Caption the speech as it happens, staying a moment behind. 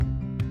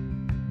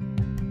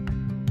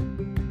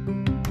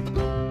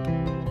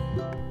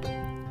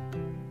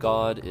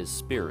God is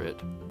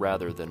spirit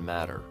rather than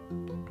matter.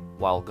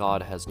 While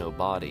God has no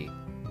body,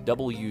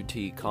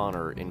 W.T.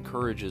 Connor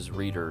encourages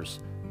readers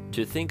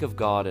to think of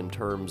God in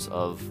terms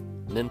of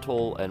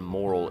mental and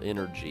moral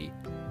energy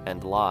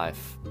and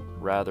life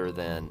rather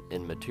than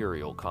in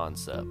material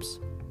concepts.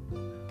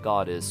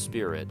 God is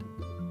spirit,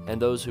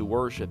 and those who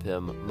worship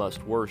him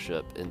must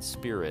worship in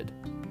spirit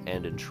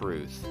and in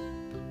truth.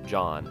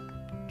 John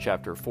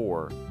chapter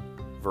 4,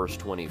 verse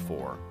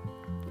 24.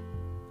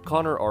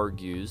 Connor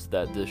argues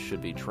that this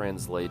should be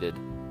translated,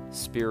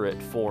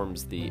 "Spirit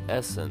forms the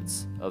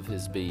essence of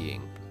his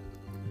being."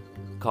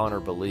 Connor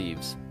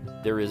believes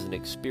there is an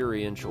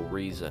experiential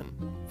reason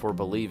for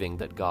believing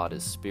that God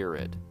is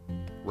spirit.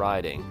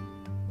 Writing,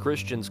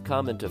 "Christians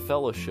come into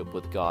fellowship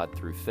with God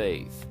through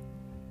faith.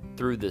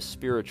 Through this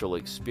spiritual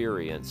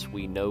experience,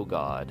 we know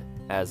God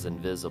as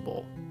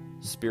invisible,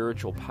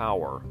 spiritual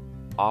power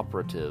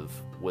operative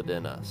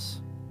within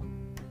us.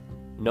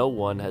 No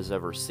one has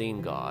ever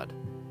seen God.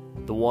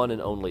 The one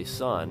and only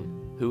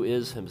Son, who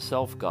is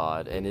himself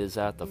God and is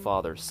at the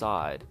Father's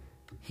side,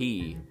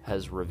 he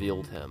has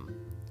revealed him."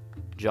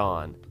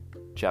 John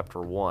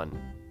chapter 1,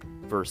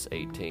 verse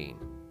 18.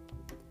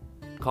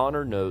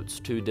 Connor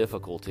notes two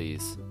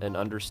difficulties in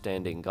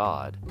understanding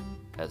God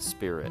as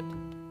spirit.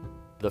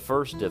 The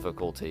first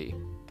difficulty,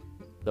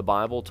 the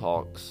Bible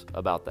talks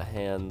about the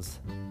hands,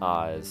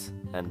 eyes,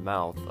 and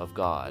mouth of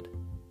God.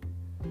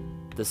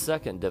 The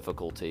second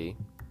difficulty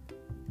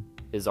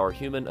is our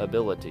human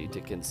ability to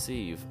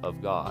conceive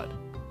of God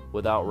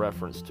without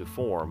reference to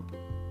form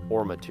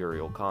or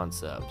material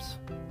concepts.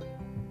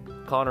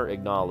 Connor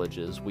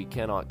acknowledges we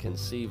cannot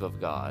conceive of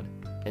God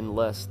in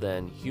less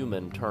than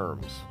human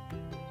terms.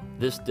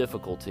 This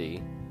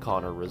difficulty,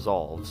 Connor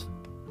resolves,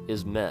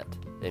 is met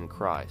in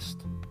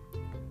Christ.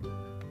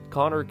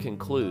 Connor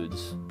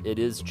concludes it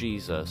is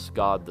Jesus,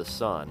 God the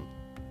Son,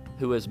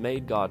 who has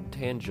made God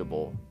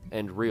tangible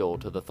and real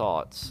to the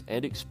thoughts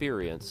and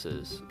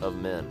experiences of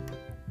men.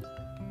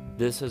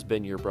 This has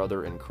been your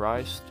brother in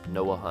Christ,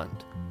 Noah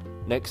Hunt.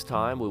 Next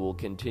time we will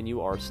continue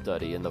our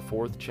study in the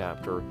 4th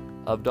chapter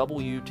of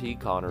W.T.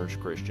 Connor's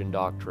Christian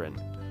Doctrine,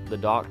 the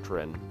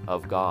Doctrine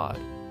of God.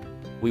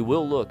 We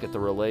will look at the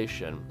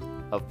relation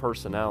of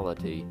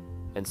personality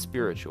and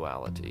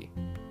spirituality.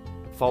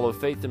 Follow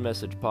Faith and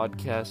Message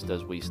podcast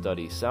as we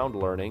study sound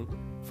learning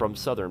from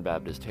Southern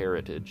Baptist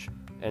heritage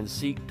and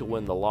seek to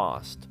win the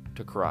lost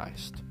to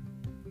Christ.